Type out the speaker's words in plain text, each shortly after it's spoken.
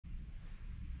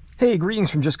Hey, greetings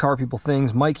from Just Car People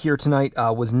Things. Mike here tonight.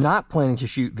 Was not planning to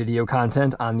shoot video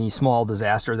content on the small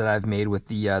disaster that I've made with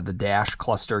the dash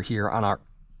cluster here on our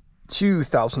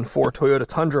 2004 Toyota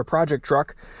Tundra project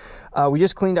truck. We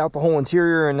just cleaned out the whole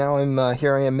interior, and now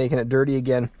here I am making it dirty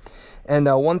again. And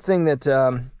one thing that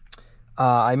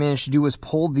I managed to do was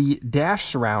pull the dash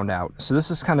surround out. So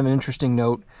this is kind of an interesting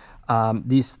note.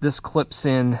 This clips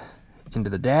into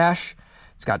the dash.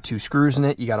 It's got two screws in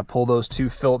it. You got to pull those two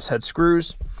Phillips head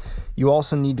screws. You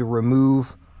also need to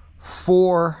remove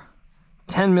 4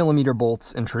 10mm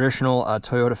bolts in traditional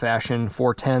Toyota fashion,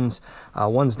 4 10s.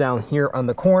 One's down here on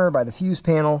the corner by the fuse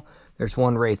panel. There's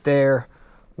one right there,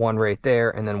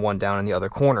 and then one down in the other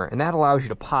corner. And that allows you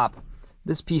to pop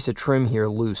this piece of trim here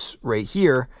loose right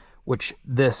here, which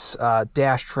this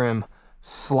dash trim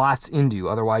slots into.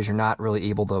 Otherwise, you're not really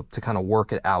able to kind of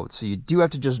work it out. So you do have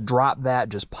to just drop that,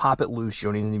 just pop it loose.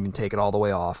 You don't even take it all the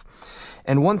way off.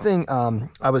 And one thing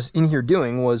I was in here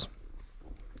doing was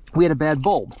we had a bad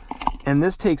bulb. And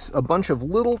this takes a bunch of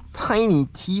little tiny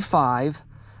T5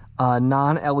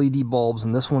 non-LED bulbs,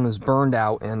 and this one is burned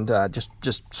out, and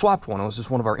just swapped one. It was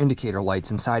just one of our indicator lights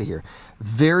inside here.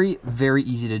 Very, very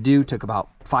easy to do. Took about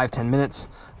 5-10 minutes.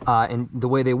 And the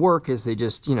way they work is they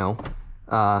just,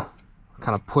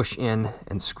 kind of push in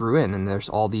and screw in, and there's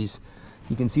all these,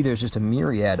 you can see there's just a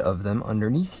myriad of them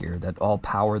underneath here that all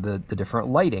power the different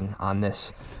lighting on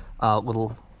this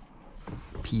little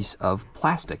piece of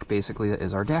plastic, basically, that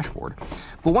is our dashboard.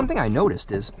 But one thing I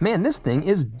noticed is, man, this thing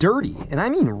is dirty, and I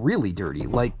mean really dirty,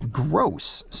 like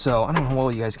gross. So I don't know how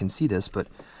well you guys can see this, but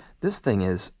this thing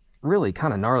is really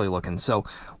kind of gnarly looking. So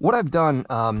what I've done,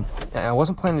 I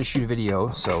wasn't planning to shoot a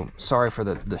video, so sorry for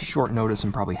the short notice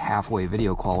and probably halfway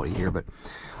video quality here, but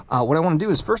what I want to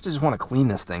do is first I just want to clean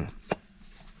this thing.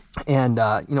 And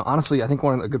honestly, I think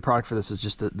one of the good product for this is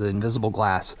just the invisible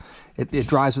glass. It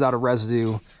dries without a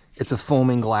residue. It's a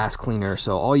foaming glass cleaner,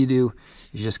 so all you do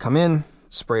is just come in,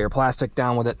 spray your plastic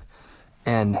down with it,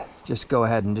 and just go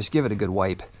ahead and just give it a good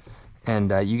wipe.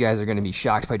 And you guys are going to be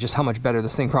shocked by just how much better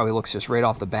this thing probably looks just right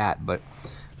off the bat. But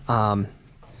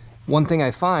one thing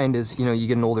I find is, you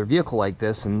get an older vehicle like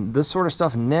this, and this sort of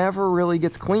stuff never really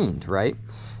gets cleaned, right?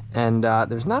 And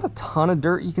there's not a ton of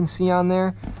dirt you can see on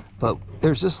there, but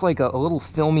there's just like a little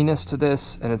filminess to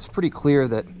this, and it's pretty clear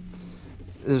that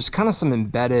there's kind of some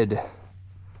embedded,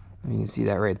 you can see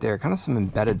that right there, kind of some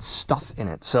embedded stuff in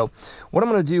it. So what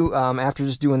I'm going to do after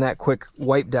just doing that quick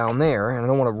wipe down there, and I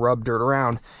don't want to rub dirt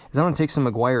around, is I'm going to take some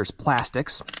Meguiar's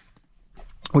plastics,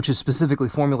 which is specifically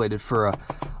formulated for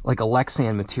like a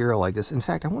Lexan material like this. In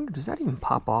fact, I wonder, does that even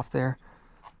pop off there?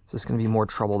 Is this going to be more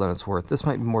trouble than it's worth? This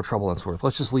might be more trouble than it's worth.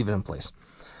 Let's just leave it in place.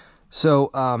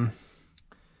 So I'm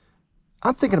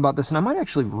thinking about this, and I might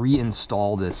actually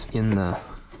reinstall this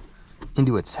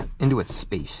into its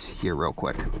space here real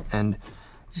quick, and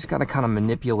just gotta kind of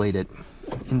manipulate it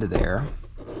into there,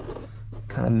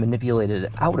 kind of manipulate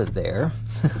it out of there.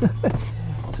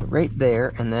 So right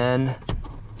there, and then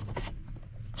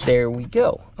there we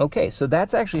go. Okay, so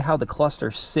that's actually how the cluster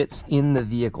sits in the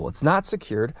vehicle. It's not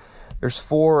secured. There's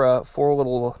four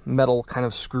little metal kind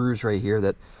of screws right here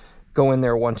that go in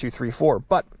there, 1, 2, 3, 4.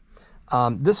 But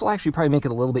this will actually probably make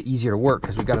it a little bit easier to work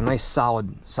because we've got a nice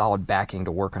solid backing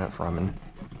to work on it from. And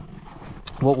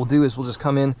what we'll do is we'll just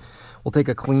come in, we'll take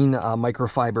a clean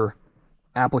microfiber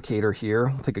applicator here.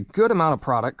 We'll take a good amount of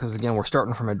product because, again, we're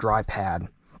starting from a dry pad.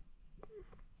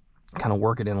 Kind of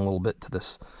work it in a little bit to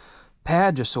this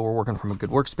pad just so we're working from a good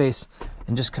workspace,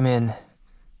 and just come in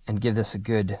and give this a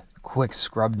good quick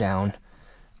scrub down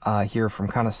here from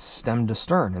kind of stem to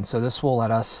stern. And so this will let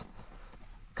us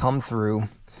come through.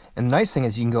 And the nice thing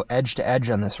is you can go edge to edge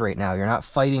on this right now. You're not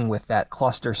fighting with that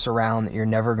cluster surround that you're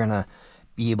never going to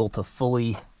be able to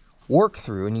fully work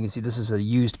through. And you can see this is a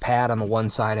used pad on the one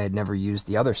side. I had never used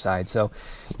the other side. So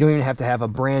you don't even have to have a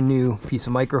brand new piece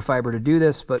of microfiber to do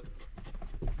this, but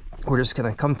we're just going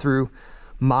to come through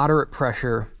moderate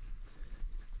pressure,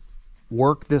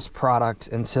 work this product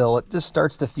until it just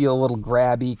starts to feel a little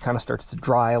grabby, kind of starts to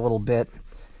dry a little bit,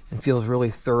 and feels really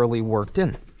thoroughly worked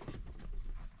in.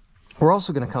 We're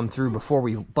also going to come through, before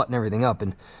we button everything up,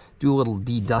 and do a little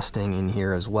de-dusting in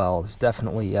here as well. It's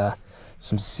definitely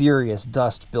some serious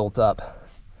dust built up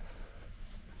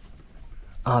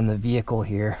on the vehicle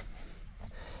here.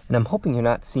 And I'm hoping you're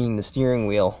not seeing the steering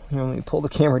wheel. Let me pull the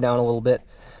camera down a little bit.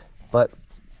 But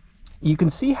you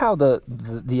can see how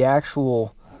the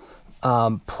actual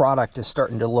product is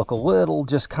starting to look a little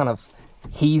just kind of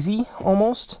hazy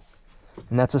almost.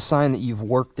 And that's a sign that you've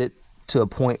worked it to a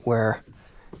point where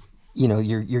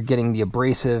you're getting the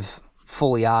abrasive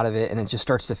fully out of it, and it just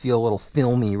starts to feel a little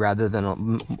filmy rather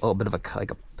than a bit of a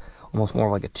almost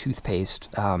more like a toothpaste.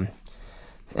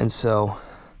 And so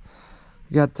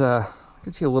you got, you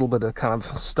can see a little bit of kind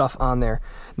of stuff on there.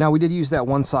 Now we did use that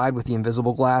one side with the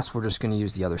invisible glass. We're just going to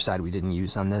use the other side we didn't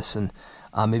use on this, and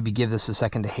maybe give this a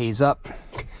second to haze up.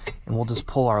 And we'll just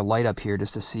pull our light up here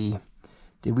just to see,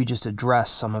 did we just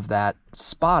address some of that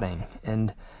spotting?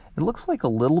 And it looks like a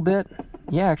little bit,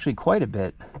 yeah, actually quite a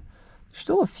bit. There's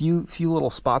still a few little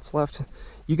spots left.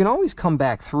 You can always come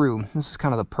back through. This is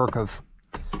kind of the perk of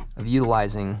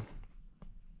utilizing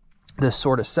this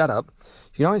sort of setup.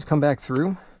 You can always come back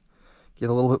through, get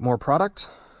a little bit more product,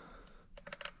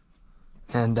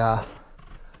 and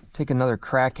take another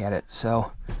crack at it.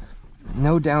 So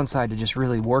no downside to just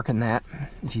really working that.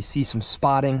 If you see some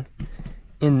spotting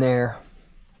in there,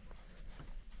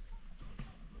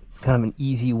 it's kind of an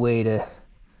easy way to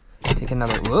take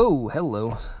another, whoa,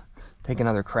 hello, take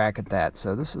another crack at that.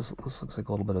 So this looks like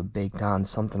a little bit of baked on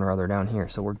something or other down here.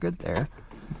 So we're good there.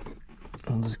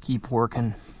 We'll just keep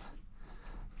working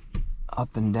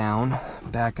up and down,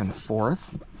 back and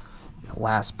forth.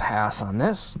 Last pass on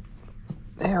this.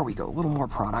 There we go, a little more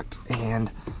product,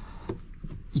 and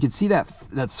you can see that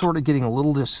that's sort of getting a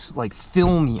little just like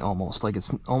filmy almost, like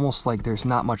it's almost like there's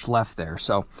not much left there.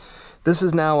 So this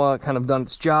is now kind of done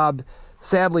its job.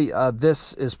 Sadly,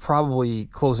 this is probably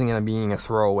closing in on being a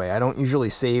throwaway. I don't usually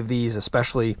save these,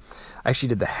 especially, I actually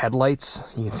did the headlights.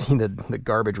 You can see the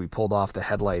garbage we pulled off the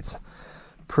headlights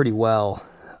pretty well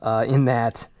in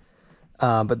that.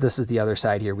 But this is the other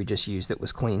side here we just used that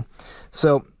was clean.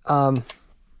 So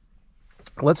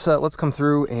let's come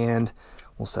through and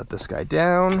we'll set this guy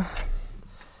down.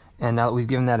 And now that we've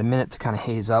given that a minute to kind of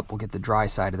haze up, we'll get the dry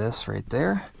side of this right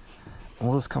there. And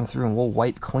we'll just come through and we'll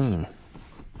wipe clean.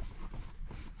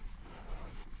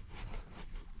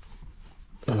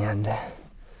 And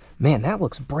man, that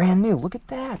looks brand new. Look at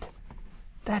that.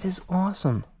 That is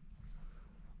awesome.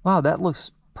 Wow, that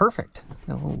looks perfect.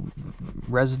 A little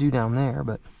residue down there,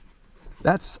 but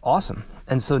that's awesome.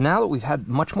 And so now that we've had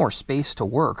much more space to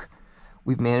work,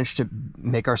 we've managed to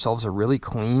make ourselves a really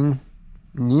clean,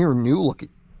 near new.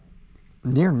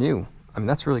 I mean,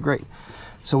 that's really great.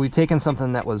 So we've taken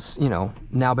something that was, you know,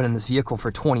 now been in this vehicle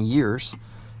for 20 years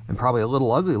and probably a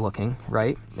little ugly looking,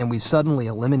 right? And we've suddenly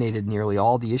eliminated nearly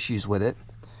all the issues with it.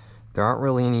 There aren't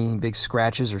really any big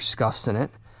scratches or scuffs in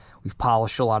it. We've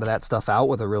polished a lot of that stuff out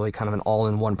with a really kind of an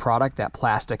all-in-one product. That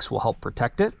plastics will help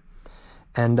protect it.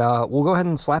 And we'll go ahead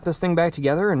and slap this thing back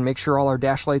together and make sure all our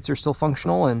dash lights are still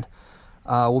functional, and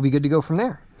we'll be good to go from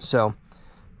there. So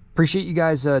appreciate you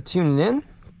guys tuning in.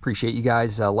 Appreciate you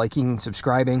guys liking,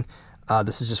 subscribing.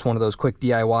 This is just one of those quick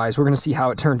DIYs. We're going to see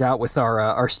how it turned out with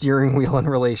our steering wheel in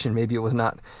relation. Maybe it was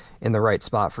not in the right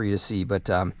spot for you to see, but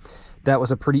that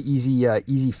was a pretty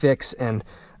easy fix. And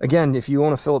again, if you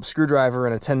own a Phillips screwdriver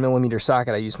and a 10mm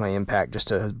socket, I use my impact just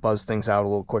to buzz things out a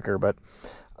little quicker. But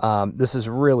this is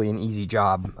really an easy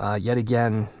job. Yet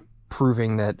again,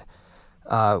 proving that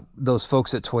those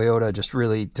folks at Toyota just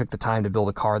really took the time to build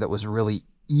a car that was really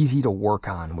easy to work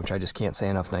on, which I just can't say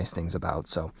enough nice things about.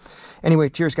 So anyway,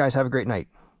 cheers guys, have a great night.